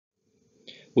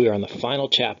We are on the final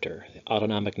chapter, the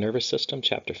autonomic nervous system,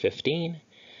 chapter 15,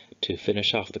 to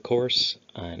finish off the course,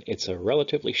 and it's a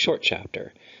relatively short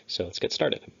chapter, so let's get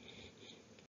started.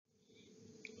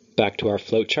 Back to our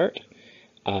flow chart.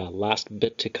 Last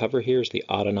bit to cover here is the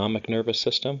autonomic nervous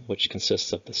system, which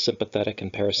consists of the sympathetic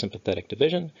and parasympathetic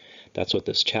division. That's what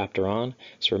this chapter on.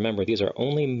 So remember, these are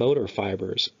only motor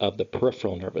fibers of the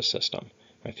peripheral nervous system.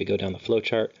 If you go down the flow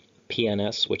chart,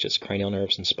 PNS, which is cranial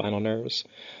nerves and spinal nerves.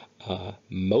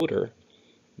 Motor,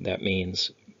 that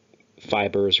means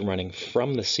fibers running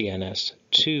from the CNS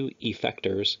to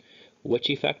effectors. Which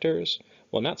effectors?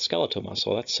 Well, not skeletal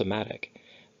muscle, that's somatic,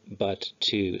 but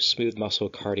to smooth muscle,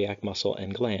 cardiac muscle,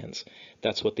 and glands.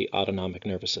 That's what the autonomic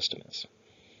nervous system is.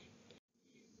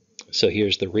 So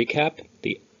here's the recap.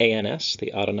 The ANS,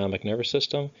 the autonomic nervous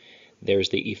system. There's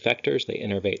the effectors. They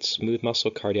innervate smooth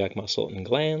muscle, cardiac muscle, and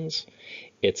glands.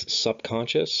 It's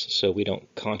subconscious, so we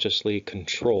don't consciously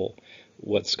control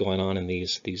what's going on in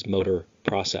these motor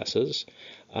processes.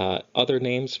 Other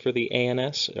names for the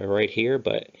ANS are right here,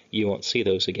 but you won't see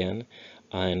those again.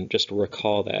 And just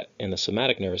recall that in the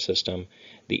somatic nervous system,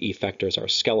 the effectors are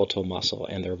skeletal muscle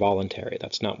and they're voluntary.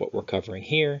 That's not what we're covering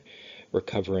here. We're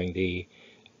covering the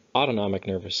autonomic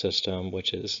nervous system,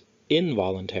 which is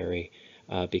involuntary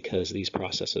because these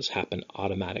processes happen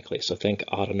automatically. So think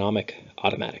autonomic,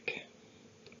 automatic.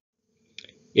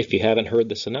 If you haven't heard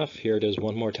this enough, here it is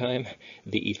one more time.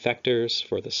 The effectors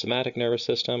for the somatic nervous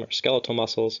system are skeletal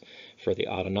muscles, for the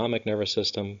autonomic nervous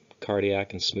system,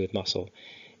 cardiac and smooth muscle,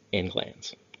 and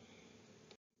glands.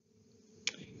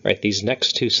 Right, these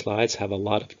next two slides have a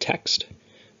lot of text,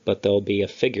 but there'll be a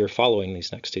figure following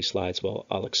these next two slides. Well,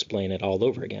 I'll explain it all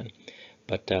over again.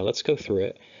 But let's go through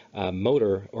it.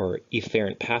 Motor or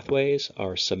efferent pathways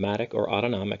are somatic or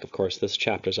autonomic. Of course, this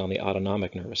chapter is on the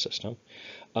autonomic nervous system.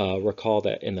 Recall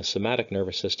that in the somatic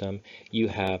nervous system, you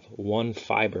have one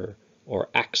fiber or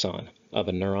axon of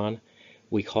a neuron.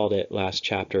 We called it last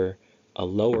chapter a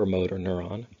lower motor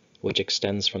neuron, which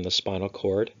extends from the spinal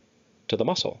cord to the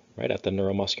muscle, right at the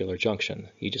neuromuscular junction.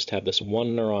 You just have this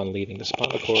one neuron leaving the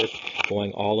spinal cord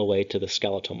going all the way to the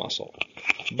skeletal muscle.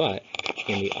 But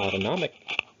in the autonomic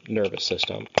nervous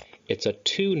system, it's a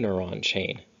two-neuron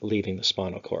chain leaving the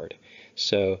spinal cord.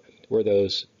 So where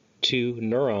those two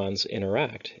neurons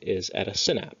interact is at a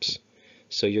synapse.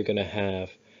 So you're going to have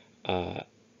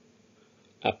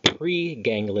a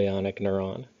pre-ganglionic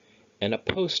neuron and a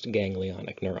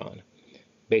post-ganglionic neuron.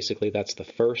 Basically, that's the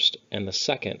first and the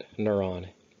second neuron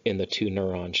in the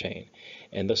two-neuron chain.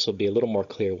 And this will be a little more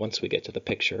clear once we get to the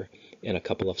picture in a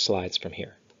couple of slides from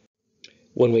here.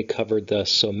 When we covered the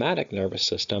somatic nervous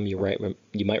system, you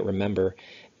might remember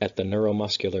at the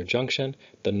neuromuscular junction,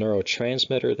 the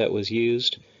neurotransmitter that was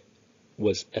used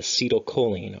was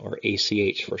acetylcholine, or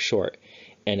ACH for short,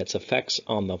 and its effects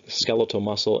on the skeletal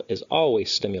muscle is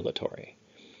always stimulatory.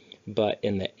 But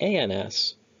in the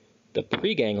ANS, the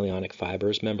preganglionic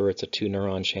fibers, remember it's a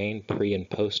two-neuron chain, pre- and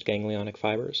post-ganglionic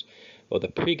fibers. Well, the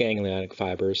preganglionic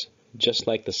fibers, just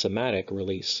like the somatic,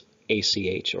 release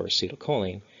ACH or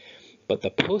acetylcholine, but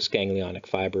the post-ganglionic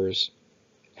fibers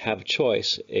have a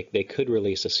choice. They could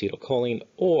release acetylcholine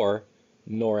or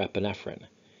norepinephrine,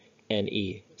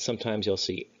 NE. Sometimes you'll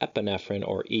see epinephrine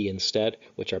or E instead,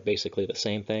 which are basically the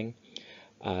same thing.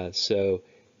 So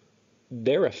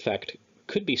their effect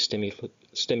could be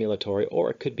stimulatory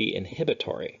or it could be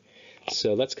inhibitory.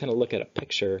 So let's kind of look at a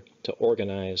picture to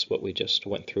organize what we just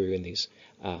went through in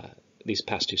these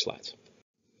past two slides.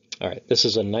 All right, this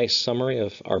is a nice summary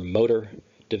of our motor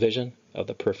division of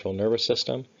the peripheral nervous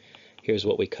system. Here's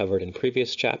what we covered in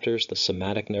previous chapters, the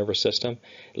somatic nervous system,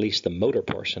 at least the motor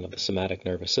portion of the somatic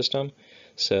nervous system.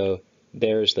 So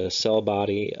there's the cell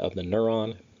body of the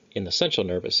neuron in the central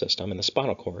nervous system, in the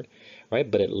spinal cord, right?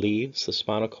 But it leaves the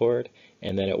spinal cord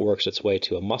and then it works its way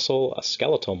to a muscle, a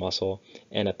skeletal muscle,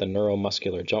 and at the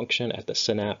neuromuscular junction, at the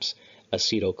synapse,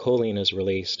 acetylcholine is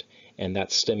released, and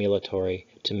that's stimulatory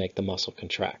to make the muscle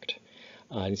contract.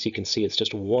 As you can see, it's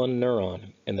just one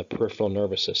neuron in the peripheral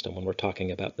nervous system when we're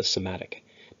talking about the somatic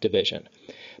division.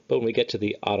 But when we get to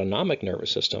the autonomic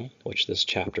nervous system, which this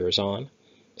chapter is on,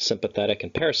 sympathetic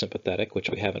and parasympathetic, which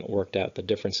we haven't worked out the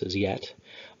differences yet.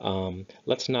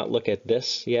 Let's not look at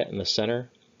this yet in the center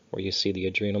where you see the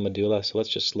adrenal medulla. So let's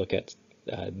just look at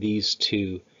these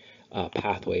two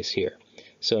pathways here.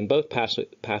 So in both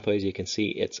pathways, you can see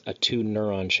it's a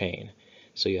two-neuron chain.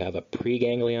 So you have a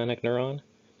preganglionic neuron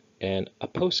and a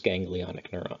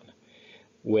postganglionic neuron.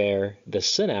 Where the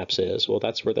synapse is, well,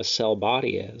 that's where the cell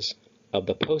body is of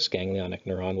the postganglionic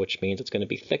neuron, which means it's going to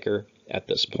be thicker at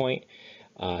this point.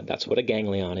 That's what a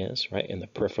ganglion is, right, in the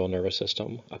peripheral nervous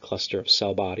system, a cluster of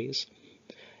cell bodies.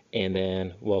 And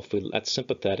then, well, that's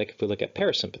sympathetic. If we look at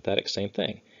parasympathetic, same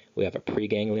thing. We have a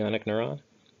preganglionic neuron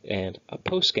and a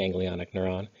postganglionic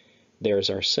neuron. There's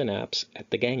our synapse at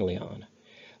the ganglion.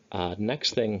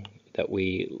 Next thing that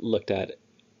we looked at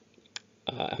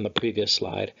on the previous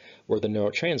slide were the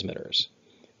neurotransmitters.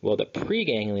 Well, the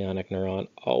preganglionic neuron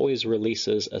always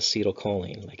releases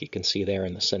acetylcholine, like you can see there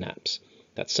in the synapse.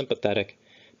 That's sympathetic.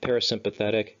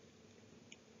 Parasympathetic,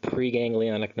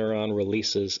 preganglionic neuron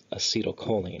releases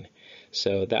acetylcholine.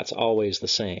 So that's always the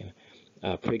same.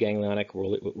 Preganglionic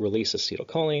will release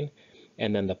acetylcholine,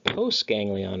 and then the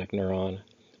postganglionic neuron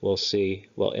we'll see,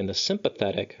 well, in the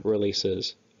sympathetic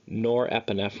releases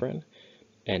norepinephrine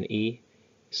and E.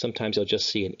 Sometimes you'll just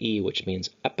see an E, which means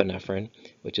epinephrine,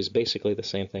 which is basically the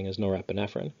same thing as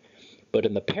norepinephrine. But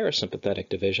in the parasympathetic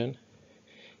division,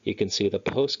 you can see the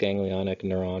postganglionic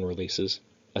neuron releases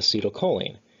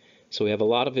acetylcholine. So we have a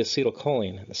lot of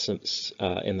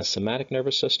acetylcholine in the somatic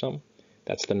nervous system.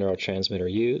 That's the neurotransmitter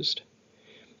used.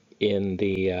 In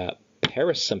the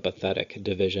parasympathetic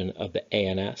division of the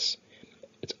ANS,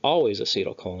 it's always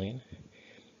acetylcholine.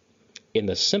 In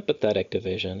the sympathetic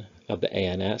division of the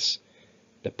ANS,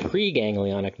 the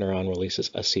preganglionic neuron releases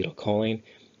acetylcholine,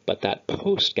 but that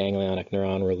postganglionic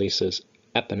neuron releases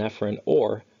epinephrine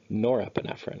or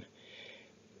norepinephrine.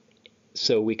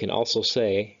 So we can also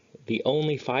say the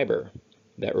only fiber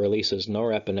that releases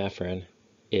norepinephrine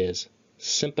is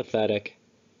sympathetic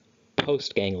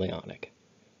postganglionic.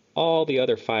 All the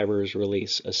other fibers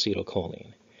release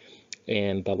acetylcholine.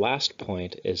 And the last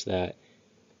point is that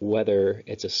whether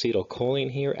it's acetylcholine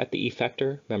here at the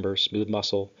effector, remember smooth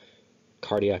muscle,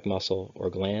 cardiac muscle, or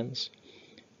glands,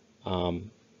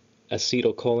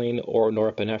 acetylcholine or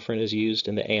norepinephrine is used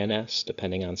in the ANS,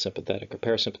 depending on sympathetic or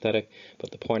parasympathetic.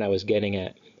 But the point I was getting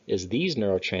at is these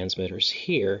neurotransmitters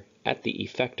here at the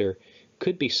effector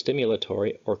could be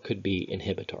stimulatory or could be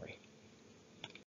inhibitory.